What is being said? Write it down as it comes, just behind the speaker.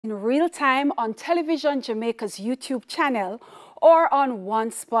in real time on Television Jamaica's YouTube channel or on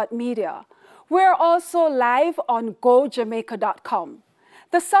One Spot Media. We're also live on gojamaica.com.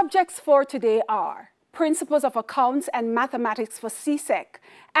 The subjects for today are Principles of Accounts and Mathematics for CSEC,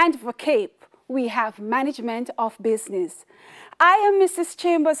 and for CAPE, we have Management of Business. I am Mrs.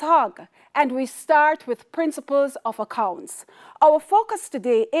 Chambers-Hogg, and we start with Principles of Accounts. Our focus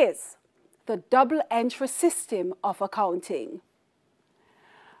today is the double entry system of accounting.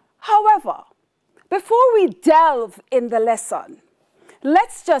 However, before we delve in the lesson,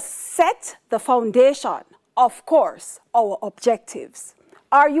 let's just set the foundation, of course, our objectives.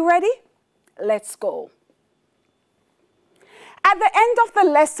 Are you ready? Let's go. At the end of the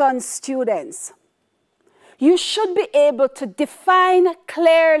lesson, students, you should be able to define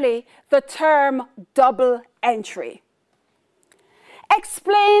clearly the term double entry.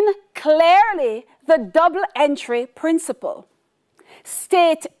 Explain clearly the double entry principle.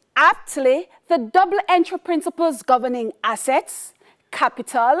 State aptly the double entry principles governing assets,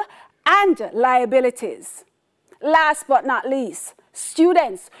 capital, and liabilities. Last but not least,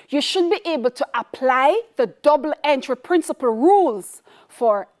 students, you should be able to apply the double entry principle rules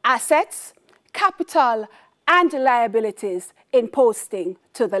for assets, capital, and liabilities in posting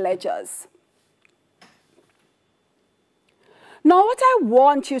to the ledgers. Now, what I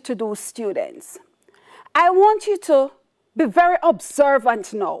want you to do, students, I want you to be very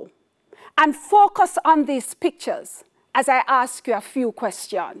observant now and focus on these pictures as I ask you a few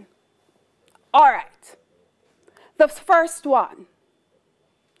questions. All right. The first one.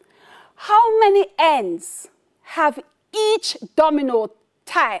 How many ends have each domino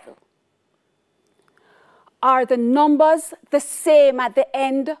tile? Are the numbers the same at the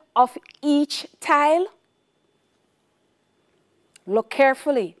end of each tile? Look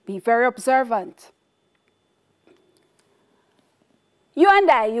carefully. Be very observant. You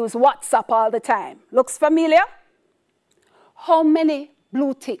and I use WhatsApp all the time. Looks familiar? How many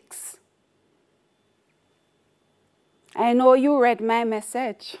blue ticks? I know you read my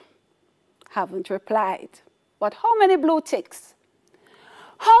message. Haven't replied. But how many blue ticks?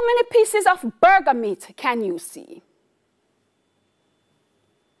 How many pieces of burger meat can you see?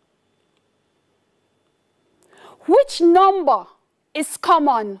 Which number is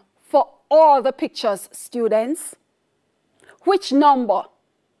common for all the pictures, students? Which number?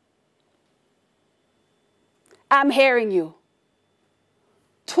 I'm hearing you.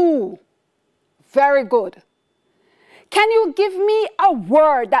 2. Very good. Can you give me a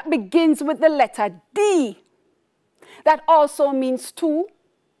word that begins with the letter D that also means 2?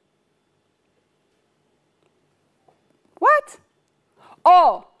 What?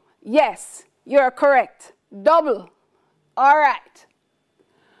 Oh, yes, you're correct. Double. All right.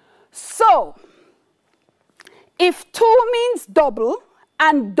 So, if 2 means double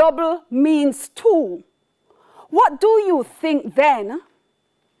and double means 2, what do you think then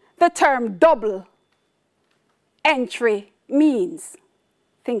the term double entry means?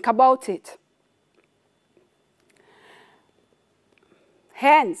 Think about it.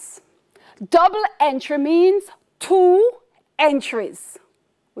 Hence, double entry means 2 entries.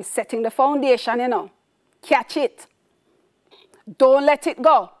 We're setting the foundation, you know. Catch it. Don't let it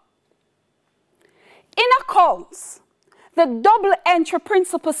go. In accounts, the double entry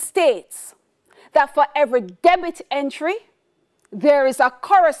principle states that for every debit entry, there is a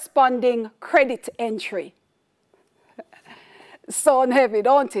corresponding credit entry. Sound heavy,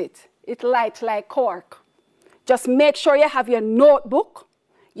 don't it? It light like cork. Just make sure you have your notebook,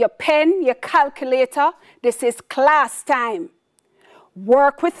 your pen, your calculator. This is class time.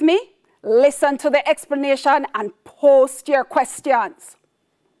 Work with me, listen to the explanation, and post your questions.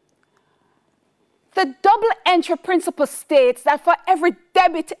 The double entry principle states that for every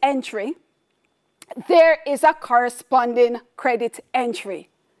debit entry, there is a corresponding credit entry.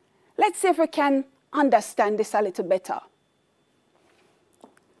 Let's see if we can understand this a little better.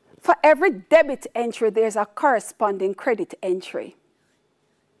 For every debit entry, there's a corresponding credit entry.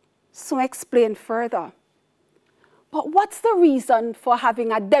 So explain further. But what's the reason for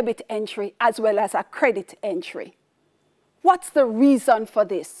having a debit entry as well as a credit entry? What's the reason for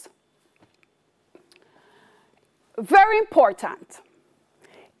this? Very important.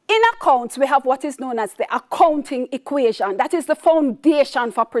 In accounts, we have what is known as the accounting equation. That is the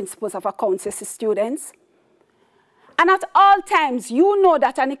foundation for principles of accounts, students. And at all times, you know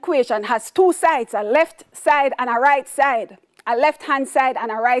that an equation has 2 sides, a left side and a right side, a left-hand side and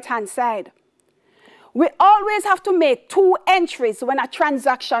a right-hand side. We always have to make 2 entries when a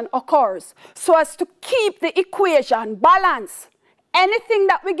transaction occurs so as to keep the equation balanced. Anything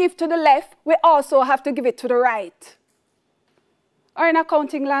that we give to the left, we also have to give it to the right. Or in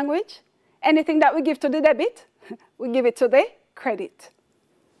accounting language, anything that we give to the debit, we give it to the credit.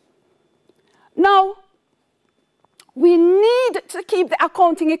 Now, we need to keep the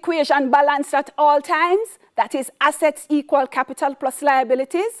accounting equation balanced at all times. That is, assets equal capital plus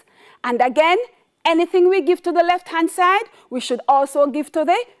liabilities. And again, anything we give to the left-hand side, we should also give to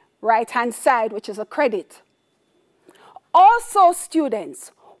the right-hand side, which is a credit. Also,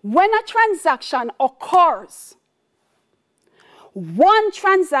 students, when a transaction occurs, one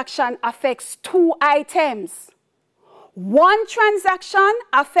transaction affects two items. One transaction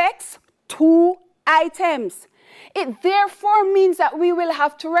affects two items. It therefore means that we will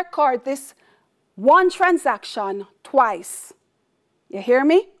have to record this one transaction twice. You hear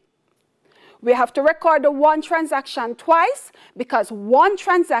me? We have to record the one transaction twice because one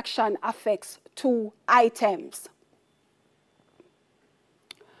transaction affects two items.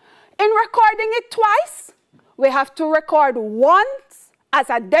 In recording it twice, we have to record once as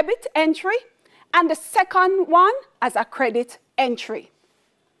a debit entry and the second one as a credit entry.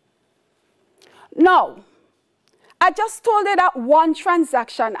 Now, I just told you that one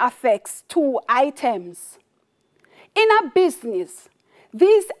transaction affects two items. In a business,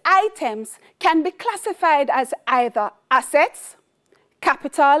 these items can be classified as either assets,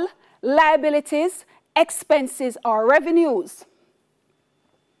 capital, liabilities, expenses, or revenues.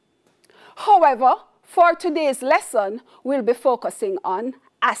 However, for today's lesson, we'll be focusing on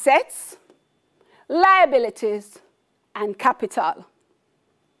assets, liabilities, and capital.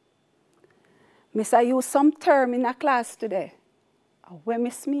 Miss, I use some term in a class today. What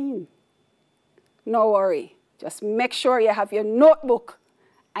miss mean? No worry. Just make sure you have your notebook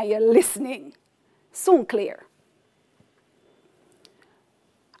and you're listening. Soon clear.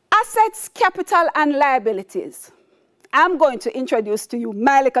 Assets, capital, and liabilities. I'm going to introduce to you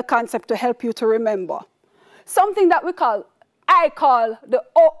my little concept to help you to remember. Something that I call the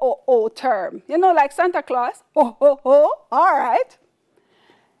OOO term. You know, like Santa Claus? Oh, all right.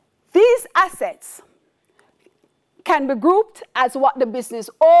 These assets can be grouped as what the business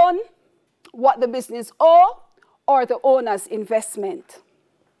own, what the business owe, or the owner's investment.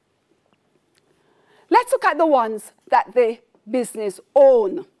 Let's look at the ones that the business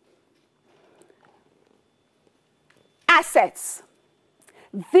own. Assets.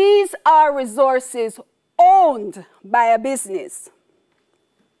 These are resources owned by a business.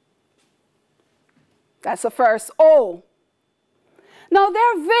 That's the first O. Now, there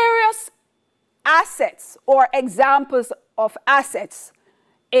are various assets or examples of assets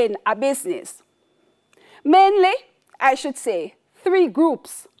in a business. Mainly, I should say, three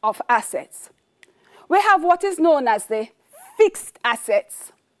groups of assets. We have what is known as the fixed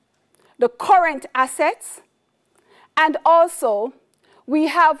assets, the current assets, and also we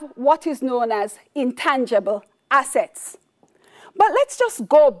have what is known as intangible assets. But let's just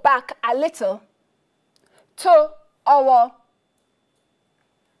go back a little to our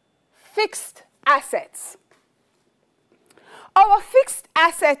fixed assets. Our fixed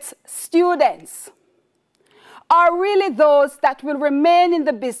assets students are really those that will remain in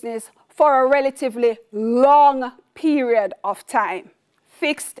the business for a relatively long period of time.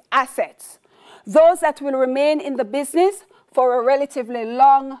 Fixed assets. Those that will remain in the business for a relatively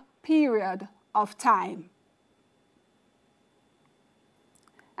long period of time.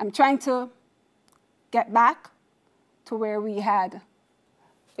 I'm trying to get back to where we had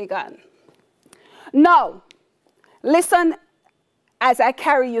begun. Now, listen as I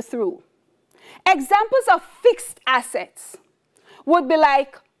carry you through. Examples of fixed assets would be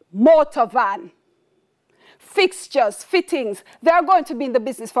like motor van, fixtures, fittings. They're going to be in the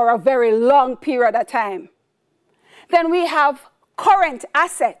business for a very long period of time. Then we have current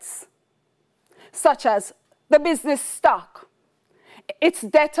assets, such as the business stock, its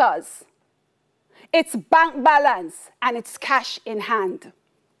debtors, its bank balance, and its cash in hand.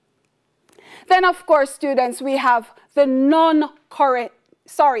 Then, of course, students, we have the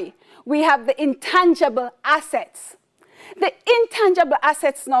we have the intangible assets. The intangible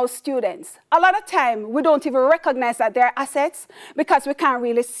assets now, students, a lot of time we don't even recognize that they're assets because we can't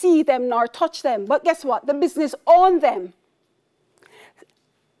really see them nor touch them. But guess what? The business owns them.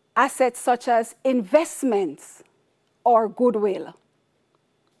 Assets such as investments or goodwill.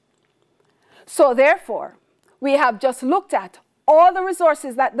 So therefore, we have just looked at all the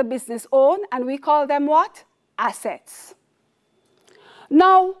resources that the business owns, and we call them what? Assets.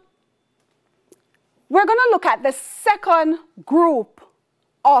 Now, we're going to look at the second group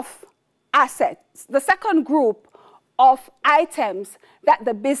of assets, the second group of items that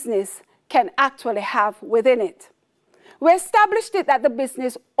the business can actually have within it. We established it that the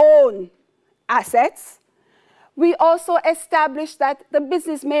business owns assets, We also established that the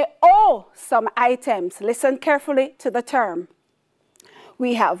business may owe some items. Listen carefully to the term.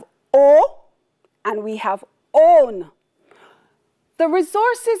 We have owe and we have own. The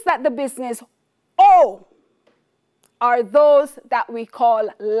resources that the business owe are those that we call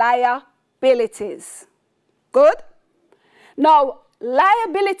liabilities. Good? Now,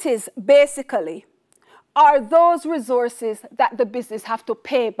 liabilities basically are those resources that the business have to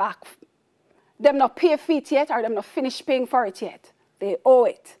pay back. Them not pay for it yet, or them not finished paying for it yet. They owe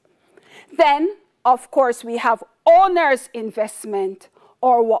it. Then, of course, we have owner's investment,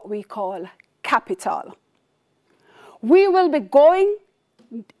 or what we call capital. We will be going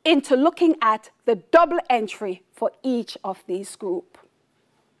into looking at the double entry for each of these groups.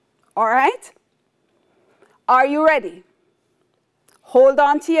 All right? Are you ready? Hold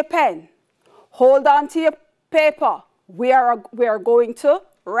on to your pen. Hold on to your paper. We are going to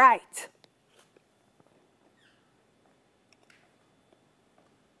write.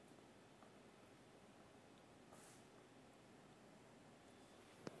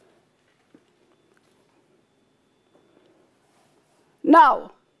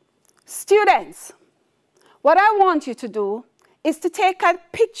 Now, students, what I want you to do is to take a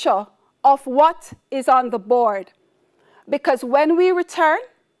picture of what is on the board, because when we return,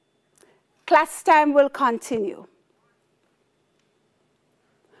 class time will continue.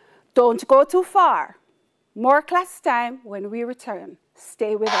 Don't go too far. More class time when we return.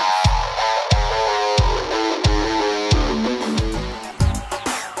 Stay with us.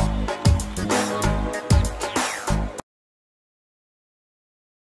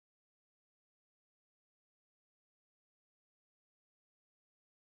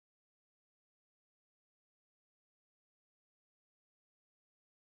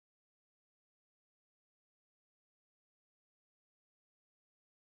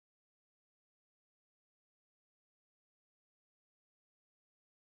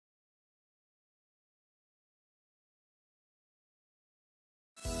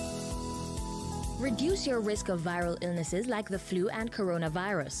 Reduce your risk of viral illnesses like the flu and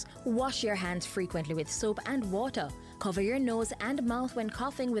coronavirus. Wash your hands frequently with soap and water. Cover your nose and mouth when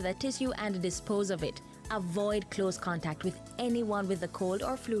coughing with a tissue and dispose of it. Avoid close contact with anyone with a cold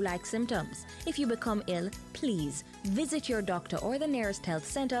or flu-like symptoms. If you become ill, please visit your doctor or the nearest health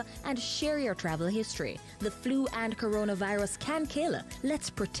center and share your travel history. The flu and coronavirus can kill. Let's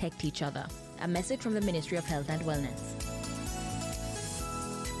protect each other. A message from the Ministry of Health and Wellness.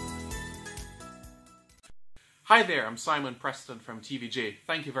 Hi there, I'm Simon Preston from TVJ.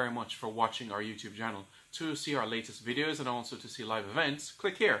 Thank you very much for watching our YouTube channel. To see our latest videos and also to see live events,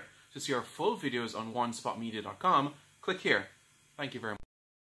 click here. To see our full videos on onespotmedia.com, click here. Thank you very much.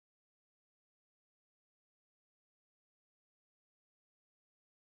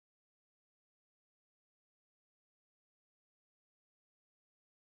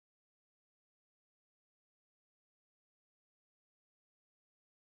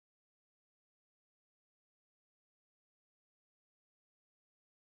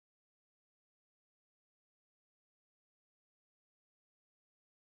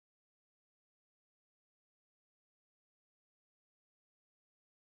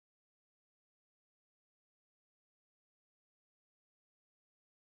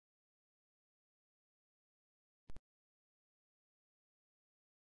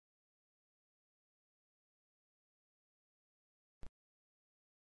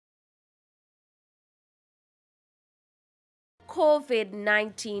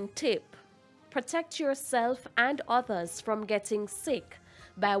 COVID-19 tip. Protect yourself and others from getting sick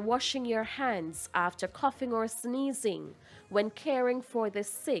by washing your hands after coughing or sneezing, when caring for the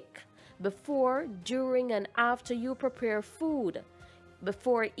sick, before, during, and after you prepare food,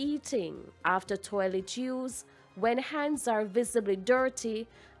 before eating, after toilet use, when hands are visibly dirty,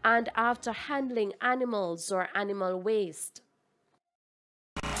 and after handling animals or animal waste.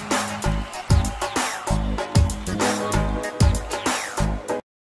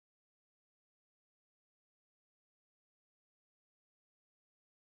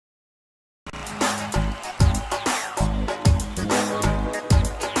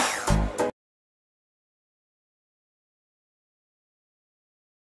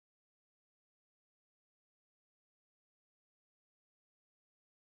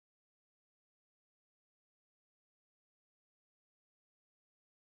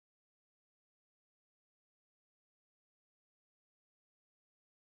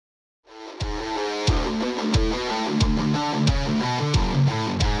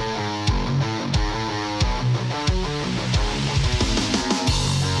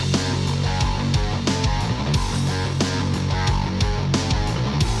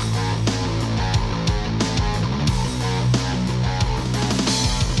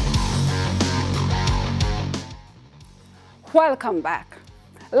 Welcome back.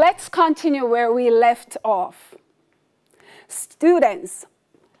 Let's continue where we left off. Students,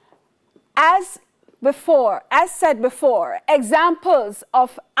 as said before, examples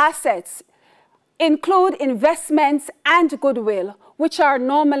of assets include investments and goodwill, which are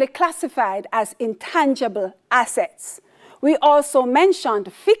normally classified as intangible assets. We also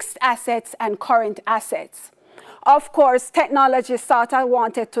mentioned fixed assets and current assets. Of course, technology sort of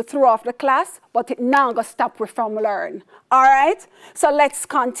wanted to throw off the class, but it now going to stop we from learn. All right? So let's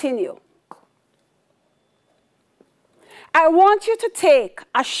continue. I want you to take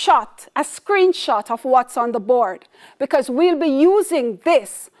a screenshot of what's on the board, because we'll be using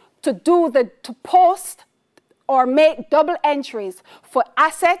this to post or make double entries for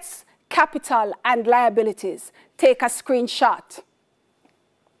assets, capital, and liabilities. Take a screenshot.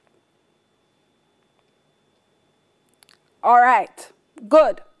 All right,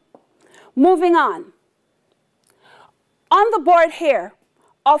 good. Moving on. On the board here,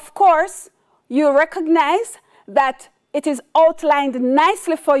 of course, you recognize that it is outlined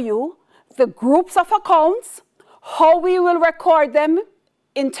nicely for you, the groups of accounts, how we will record them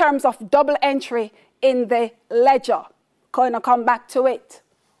in terms of double entry in the ledger. Going to come back to it.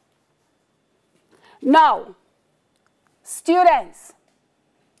 Now, students,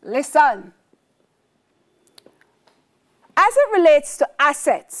 listen. As it relates to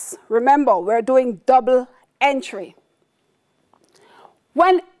assets, remember, we're doing double entry.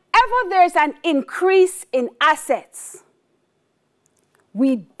 Whenever there's an increase in assets,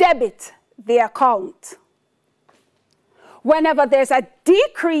 we debit the account. Whenever there's a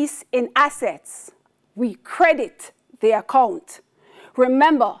decrease in assets, we credit the account.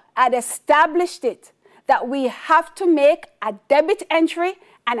 Remember, I'd established it that we have to make a debit entry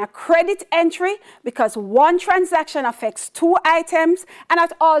and a credit entry because one transaction affects two items, and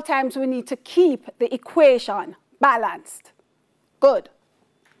at all times we need to keep the equation balanced. Good.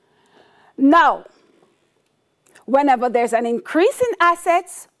 Now, whenever there's an increase in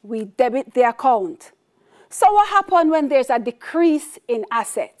assets, we debit the account. So what happens when there's a decrease in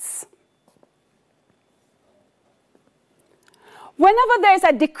assets? Whenever there's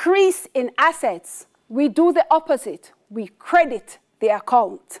a decrease in assets, we do the opposite. We credit the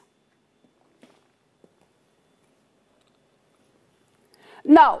account.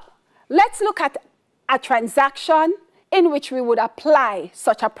 Now, let's look at a transaction in which we would apply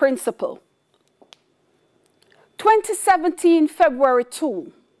such a principle. 2017, February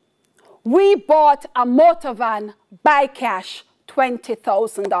 2, we bought a motor van by cash,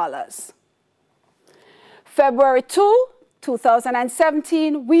 $20,000. February 2,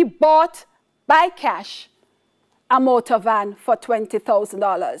 2017, we bought by cash a motor van for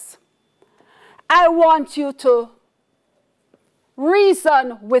 $20,000. I want you to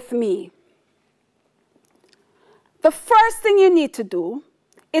reason with me. The first thing you need to do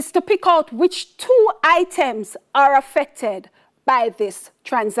is to pick out which two items are affected by this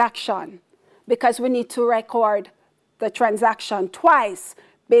transaction, because we need to record the transaction twice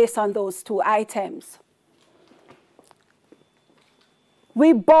based on those two items.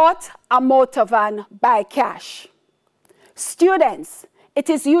 We bought a motor van by cash. Students, it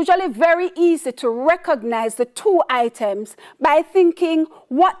is usually very easy to recognize the two items by thinking,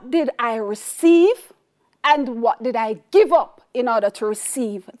 what did I receive and what did I give up in order to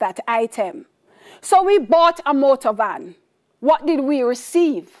receive that item? So we bought a motor van. What did we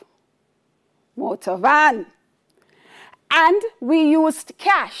receive? Motor van. And we used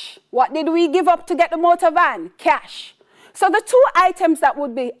cash. What did we give up to get the motor van? Cash. So the two items that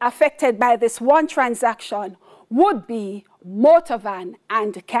would be affected by this one transaction would be motor van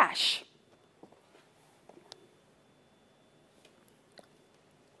and cash.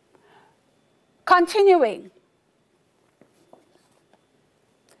 Continuing.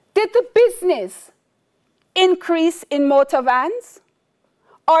 Did the business increase in motor vans,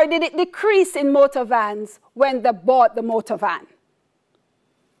 or did it decrease in motor vans when they bought the motor van?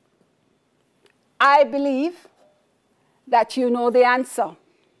 I believe that you know the answer.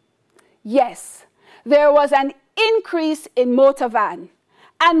 Yes, there was an increase in motor van,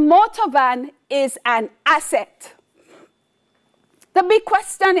 and motor van is an asset. The big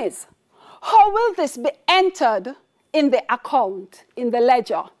question is, how will this be entered in the account, in the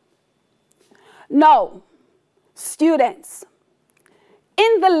ledger? Now, students,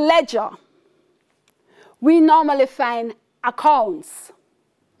 in the ledger, we normally find accounts.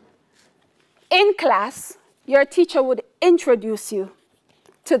 In class, your teacher would introduce you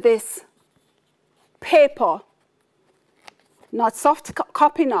to this paper, not soft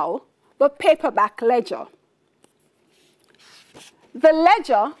copy now, but paperback ledger. The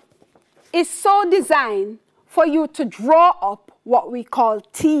ledger is so designed for you to draw up what we call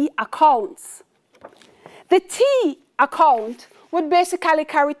T accounts. The T account would basically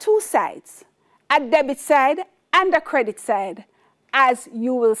carry two sides, a debit side and a credit side, as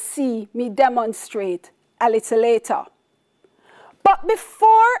you will see me demonstrate a little later. But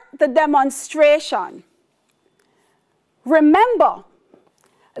before the demonstration, remember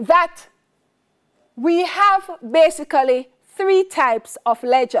that we have basically three types of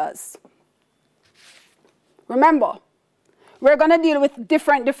ledgers. Remember, we're going to deal with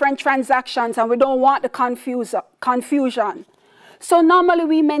different transactions, and we don't want the confusion. So normally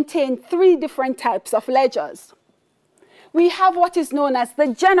we maintain three different types of ledgers. We have what is known as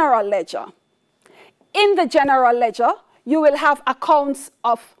the general ledger. In the general ledger, you will have accounts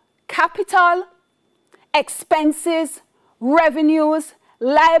of capital, expenses, revenues,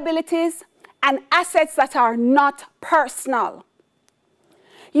 liabilities, and assets that are not personal.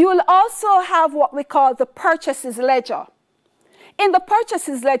 You will also have what we call the purchases ledger. In the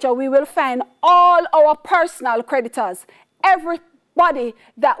purchases ledger, we will find all our personal creditors, everybody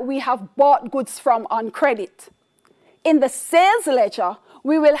that we have bought goods from on credit. In the sales ledger,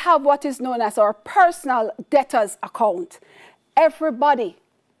 we will have what is known as our personal debtors account, everybody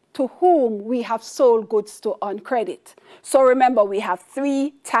to whom we have sold goods to on credit. So remember, we have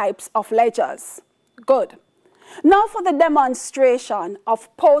three types of ledgers. Good. Now for the demonstration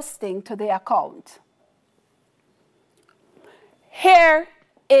of posting to the account. Here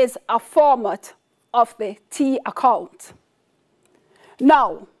is a format of the T account.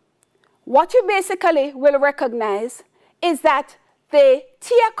 Now, what you basically will recognize is that the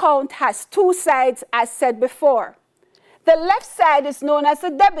T account has two sides, as said before. The left side is known as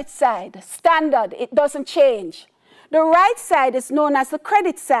the debit side, standard, it doesn't change. The right side is known as the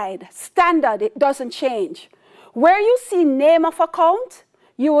credit side, standard, it doesn't change. Where you see name of account,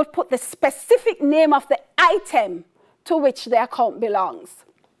 you will put the specific name of the item to which the account belongs.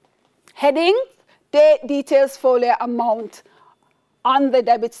 Heading, date, details, folio, amount on the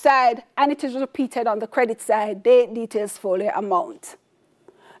debit side, and it is repeated on the credit side, date, details, folio, amount.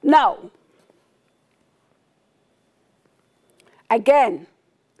 Now, again,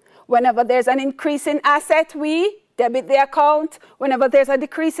 whenever there's an increase in asset, we debit the account. Whenever there's a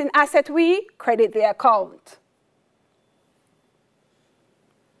decrease in asset, we credit the account.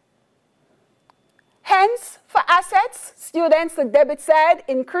 Hence, for assets, students, the debit side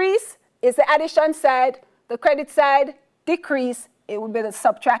increase is the addition side, the credit side decrease, it would be the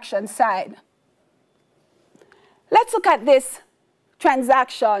subtraction side. Let's look at this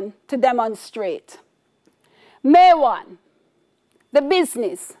transaction to demonstrate. May 1, the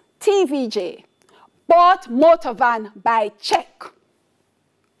business, TVJ, bought motor van by check.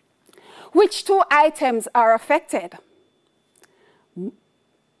 Which two items are affected?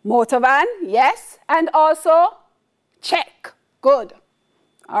 Motor van, yes, and also check. Good.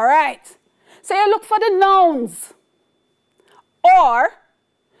 All right. So you look for the nouns, or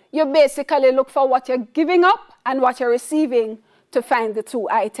you basically look for what you're giving up and what you're receiving to find the two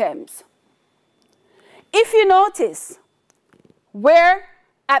items. If you notice, where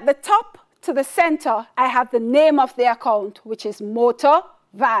at the top to the center, I have the name of the account, which is motor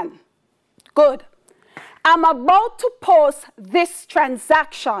van. Good. I'm about to post this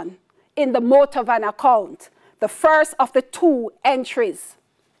transaction in the motor van account, the first of the two entries.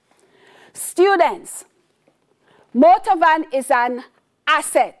 Students, motor van is an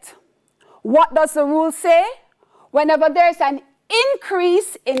asset. What does the rule say? Whenever there's an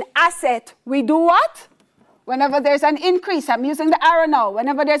increase in asset, we do what? Whenever there's an increase, I'm using the arrow now.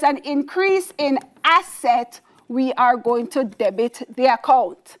 Whenever there's an increase in asset, we are going to debit the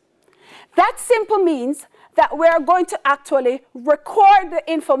account. That simply means that we are going to actually record the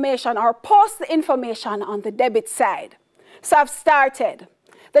information or post the information on the debit side. So I've started.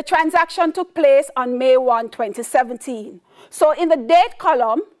 The transaction took place on May 1, 2017. So in the date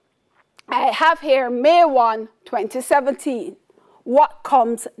column, I have here May 1, 2017. What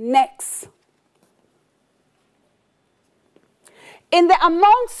comes next? In the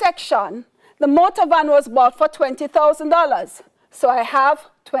amount section, the motor van was bought for $20,000. So I have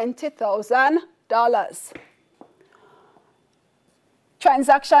 $20,000.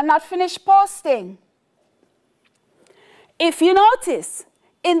 Transaction not finished posting. If you notice,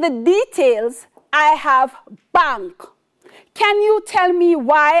 in the details, I have bank. Can you tell me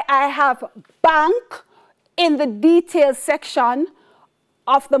why I have bank in the details section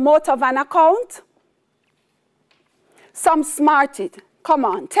of the motor van account? Some smarted. Come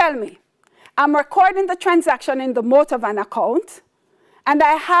on, tell me. I'm recording the transaction in the motor van account, and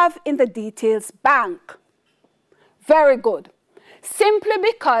I have in the details bank. Very good. Simply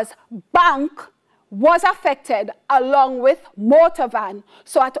because bank was affected along with motor van.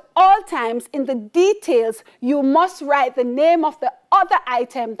 So at all times in the details, you must write the name of the other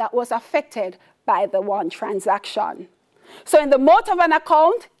item that was affected by the one transaction. So in the motor van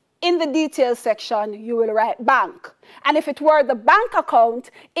account, in the details section, you will write bank. And if it were the bank account,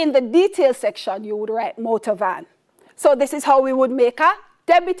 in the details section, you would write motor van. So this is how we would make a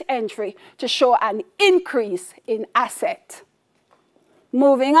debit entry to show an increase in asset.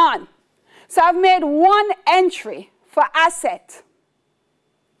 Moving on. So I've made one entry for asset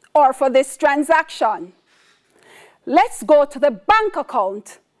or for this transaction. Let's go to the bank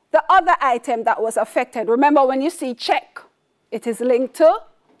account, the other item that was affected. Remember, when you see check, it is linked to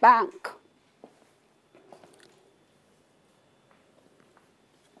bank.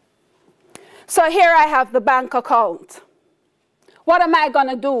 So here I have the bank account. What am I going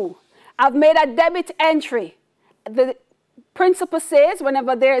to do? I've made a debit entry. The principle says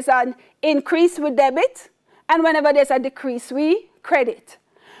whenever there's an increase, we debit, and whenever there's a decrease, we credit.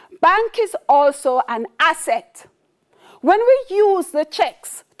 Bank is also an asset. When we use the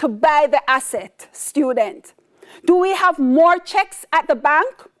checks to buy the asset, student, do we have more checks at the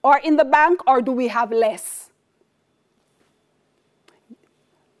bank or in the bank, or do we have less?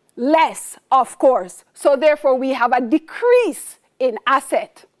 Less, of course. So therefore, we have a decrease in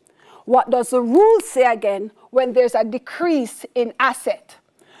asset. What does the rule say again when there's a decrease in asset?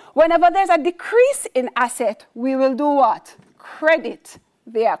 Whenever there's a decrease in asset, we will do what? Credit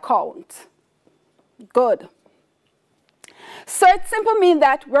the account. Good. So it simply means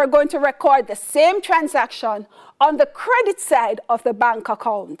that we're going to record the same transaction on the credit side of the bank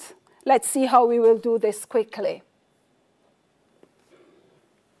account. Let's see how we will do this quickly.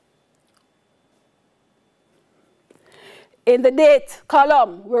 In the date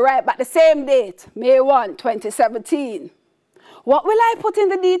column, we write back the same date, May 1, 2017. What will I put in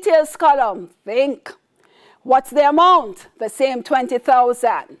the details column? Think. What's the amount? The same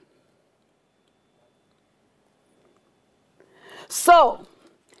 20,000. So,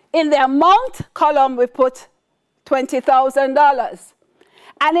 in the amount column, we put $20,000.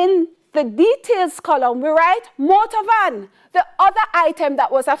 And in the details column, we write motor van, the other item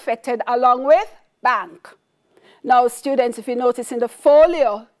that was affected along with bank. Now, students, if you notice in the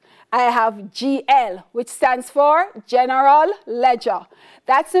folio, I have GL, which stands for General Ledger.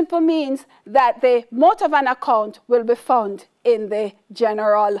 That simply means that the motor van account will be found in the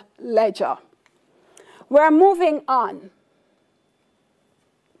General Ledger. We're moving on.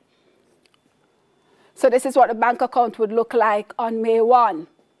 So this is what the bank account would look like on May 1.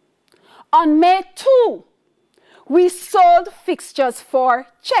 On May 2, we sold fixtures for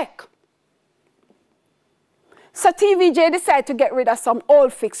check. So TVJ decided to get rid of some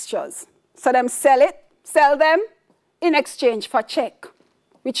old fixtures. So them sell them in exchange for check.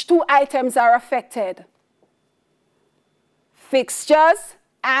 Which two items are affected? Fixtures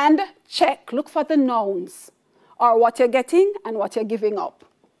and check. Look for the nouns, or what you're getting and what you're giving up.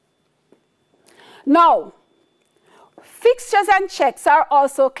 Now, fixtures and checks are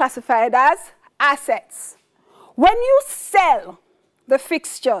also classified as assets. When you sell the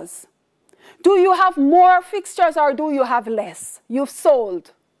fixtures, do you have more fixtures or do you have less? You've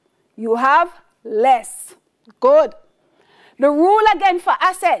sold. You have less. Good. The rule again for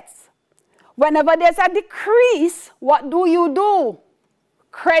assets. Whenever there's a decrease, what do?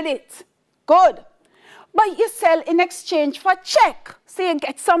 Credit. Good. But you sell in exchange for check. So you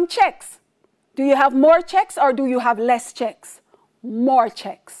get some checks. Do you have more checks or do you have less checks? More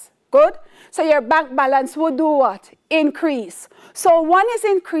checks. Good. So your bank balance would do what? Increase. So one is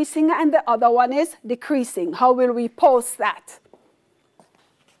increasing and the other one is decreasing. How will we post that?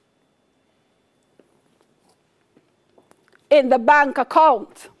 In the bank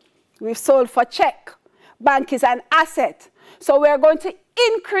account, we've sold for check. Bank is an asset. So we're going to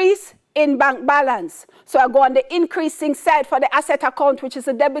increase in bank balance. So I go on the increasing side for the asset account, which is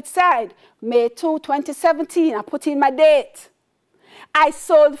the debit side. May 2, 2017, I put in my date. I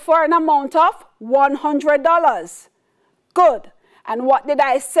sold for an amount of $100. Good. And what did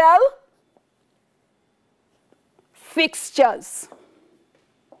I sell? Fixtures.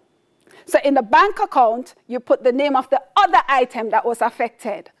 So in the bank account, you put the name of the other item that was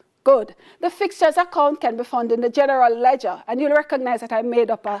affected. Good. The fixtures account can be found in the general ledger, and you'll recognize that I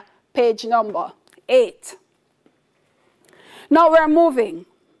made up a page number 8. Now we're moving.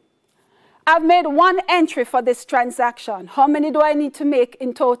 I've made one entry for this transaction. How many do I need to make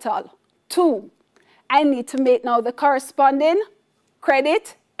in total? 2. I need to make now the corresponding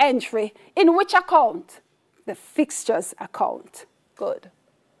credit entry. In which account? The fixtures account. Good.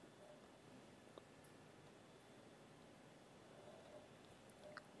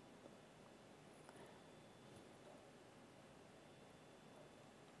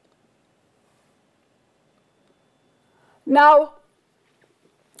 Now,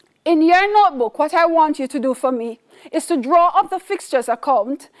 in your notebook, what I want you to do for me is to draw up the fixtures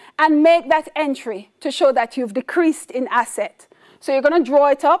account and make that entry to show that you've decreased in asset. So you're going to draw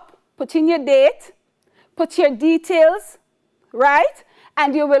it up, put in your date, put your details, right?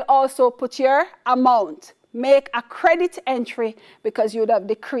 And you will also put your amount. Make a credit entry because you would have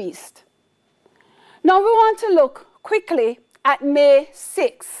decreased. Now we want to look quickly at May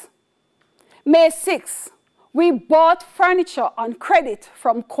 6. May 6, we bought furniture on credit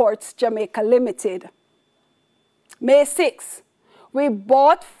from Quartz Jamaica Limited. May 6, we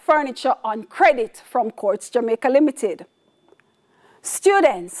bought furniture on credit from Quartz Jamaica Limited.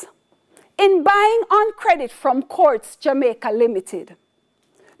 Students, in buying on credit from Quartz Jamaica Limited,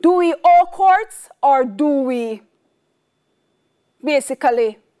 do we owe Quartz or do we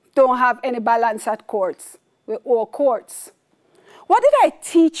basically don't have any balance at Quartz? We owe Quartz. What did I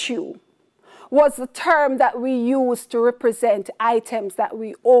teach you was the term that we use to represent items that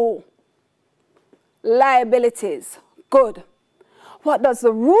we owe. Liabilities. Good. What does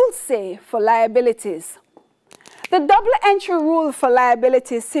the rule say for liabilities? The double entry rule for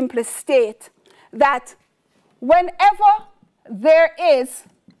liabilities simply state that whenever there is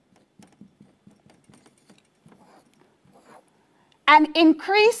an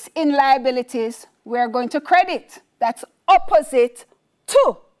increase in liabilities, we're going to credit. That's opposite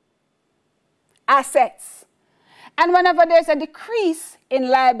to assets. And whenever there's a decrease in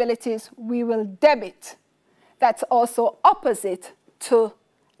liabilities, we will debit. That's also opposite to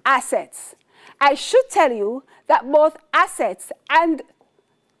assets. I should tell you that both assets and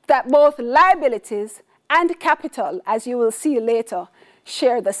that both liabilities and capital, as you will see later,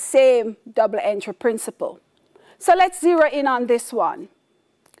 share the same double entry principle. So let's zero in on this one.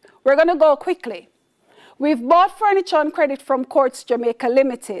 We're going to go quickly. We've bought furniture on credit from Quartz Jamaica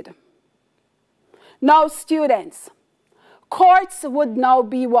Limited. Now, students, Quartz would now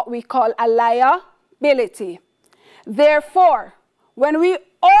be what we call a liability. Therefore, when we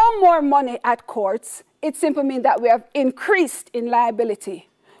owe more money at Quartz, it simply means that we have increased in liability.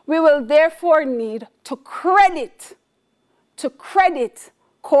 We will therefore need to credit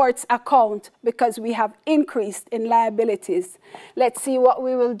Quartz account because we have increased in liabilities. Let's see what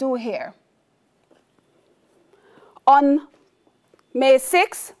we will do here. On May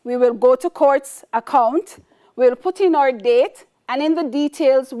 6, we will go to Quartz account. We'll put in our date, and in the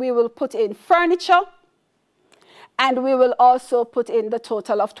details, we will put in furniture, and we will also put in the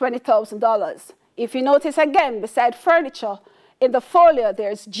total of $20,000. If you notice again, beside furniture, in the folio,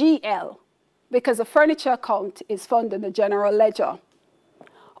 there's GL, because the furniture account is found in the general ledger.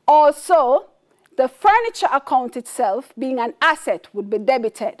 Also, the furniture account itself, being an asset, would be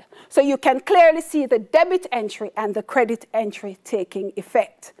debited. So you can clearly see the debit entry and the credit entry taking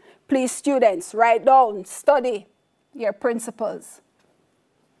effect. Please, students, write down, study your principles.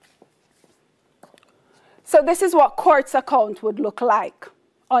 So this is what Quartz account would look like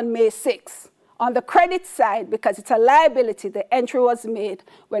on May 6. On the credit side, because it's a liability, the entry was made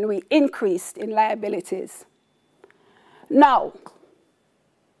when we increased in liabilities. Now,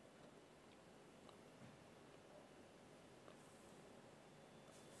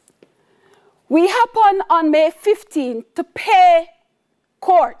 we happen on May 15 to pay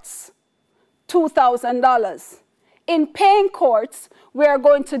Quartz $2,000. In paying Quartz, we are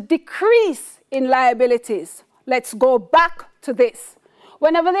going to decrease in liabilities. Let's go back to this.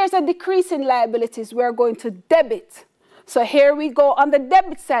 Whenever there's a decrease in liabilities, we are going to debit. So here we go on the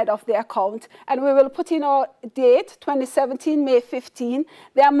debit side of the account, and we will put in our date, 2017, May 15,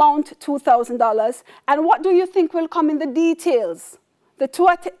 the amount $2,000. And what do you think will come in the details? The two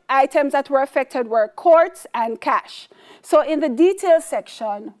items that were affected were Quartz and cash. So in the details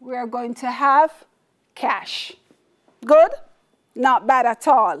section, we are going to have cash. Good? Not bad at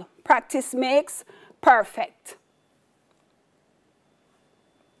all. Practice makes perfect.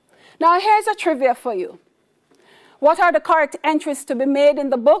 Now here's a trivia for you. What are the correct entries to be made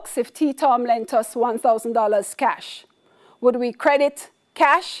in the books if T. Tom lent us $1,000 cash? Would we credit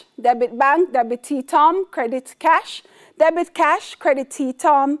cash, debit bank, debit T. Tom, credit cash, debit cash, credit T.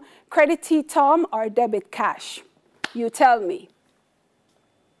 Tom, or debit cash? You tell me.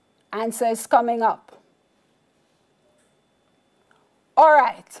 Answer is coming up. All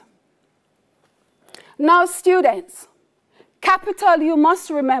right. Now, students, capital, you must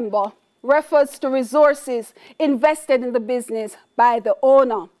remember, refers to resources invested in the business by the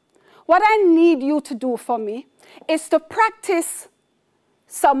owner. What I need you to do for me is to practice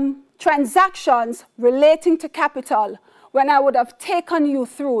some transactions relating to capital when I would have taken you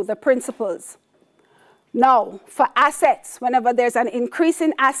through the principles. Now, for assets, whenever there's an increase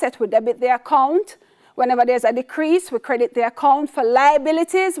in asset, we debit the account. Whenever there's a decrease, we credit the account. For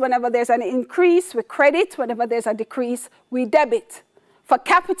liabilities, whenever there's an increase, we credit. Whenever there's a decrease, we debit. For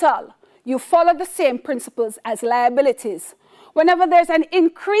capital, you follow the same principles as liabilities. Whenever there's an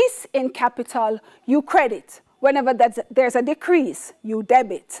increase in capital, you credit. Whenever there's a decrease, you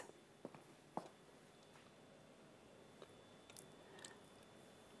debit.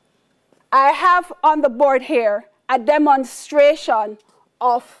 I have on the board here a demonstration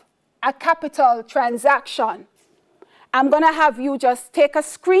of a capital transaction. I'm going to have you just take a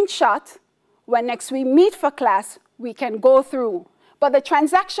screenshot. When next we meet for class, we can go through. But the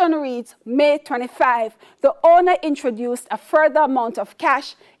transaction reads, May 25, the owner introduced a further amount of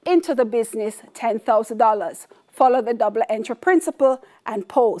cash into the business, $10,000. Follow the double entry principle and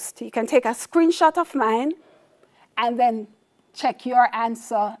post. You can take a screenshot of mine and then check your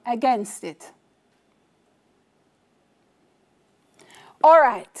answer against it. All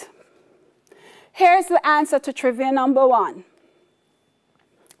right. Here's the answer to trivia number 1.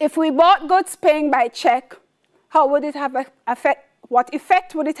 If we bought goods paying by check, how would it have what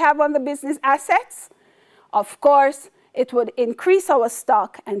effect would it have on the business assets? Of course, it would increase our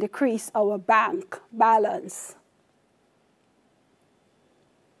stock and decrease our bank balance.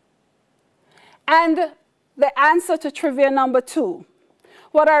 And the answer to trivia number 2.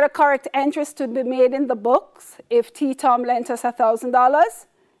 What are the correct entries to be made in the books if T. Tom lent us $1,000?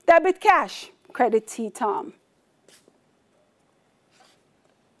 Debit cash, credit T. Tom.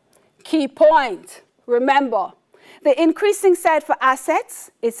 Key point, remember, the increasing side for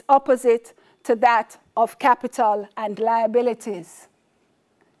assets is opposite to that of capital and liabilities.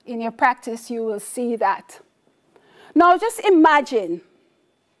 In your practice, you will see that. Now just imagine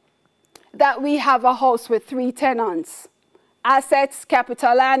that we have a house with 3 tenants. Assets,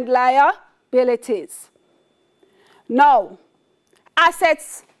 capital, and liabilities. Now,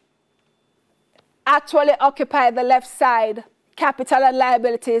 assets actually occupy the left side. Capital and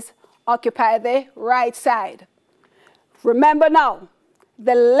liabilities occupy the right side. Remember now,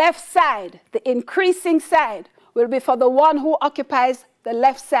 the left side, the increasing side, will be for the one who occupies the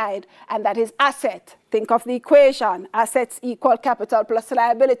left side, and that is asset. Think of the equation. Assets equal capital plus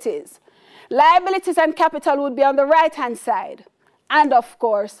liabilities. Liabilities and capital would be on the right-hand side. And of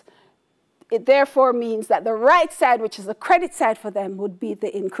course, it therefore means that the right side, which is the credit side for them, would be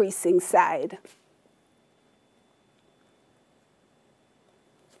the increasing side.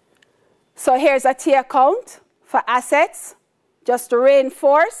 So here's a T account for assets. Just to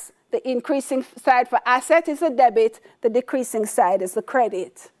reinforce, the increasing side for asset is the debit, the decreasing side is the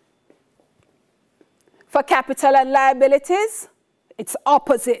credit. For capital and liabilities, it's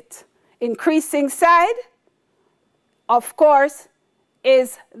opposite. Increasing side, of course,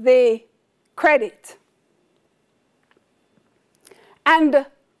 is the credit. And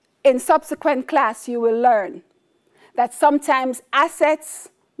in subsequent class, you will learn that sometimes assets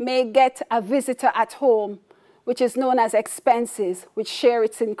may get a visitor at home, which is known as expenses, which share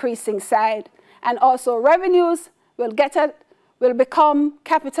its increasing side. And also revenues will become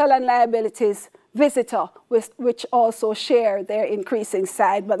capital and liabilities visitor, which also share their increasing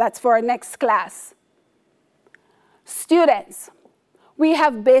side, but that's for our next class. Students, we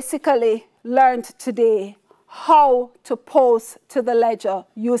have basically learned today how to post to the ledger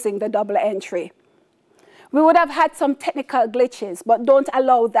using the double entry. We would have had some technical glitches, but don't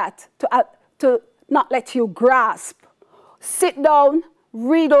allow that to not let you grasp. Sit down,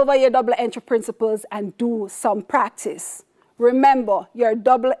 read over your double entry principles, and do some practice. Remember, your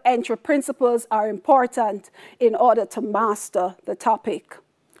double entry principles are important in order to master the topic.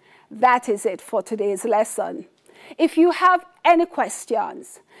 That is it for today's lesson. If you have any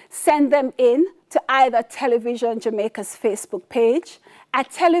questions, send them in to either Television Jamaica's Facebook page at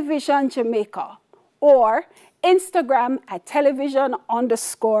Television Jamaica or Instagram at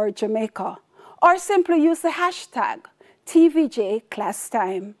television_Jamaica, or simply use the hashtag TVJ Class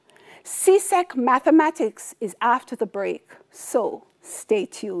Time. CSEC Mathematics is after the break, so stay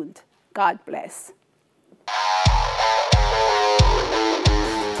tuned. God bless.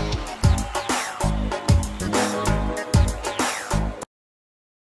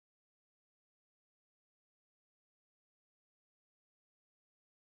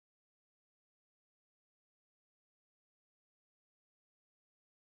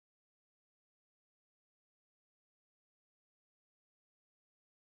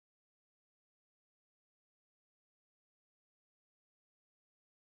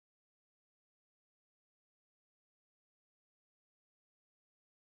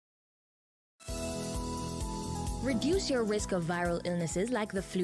 Reduce your risk of viral illnesses like the flu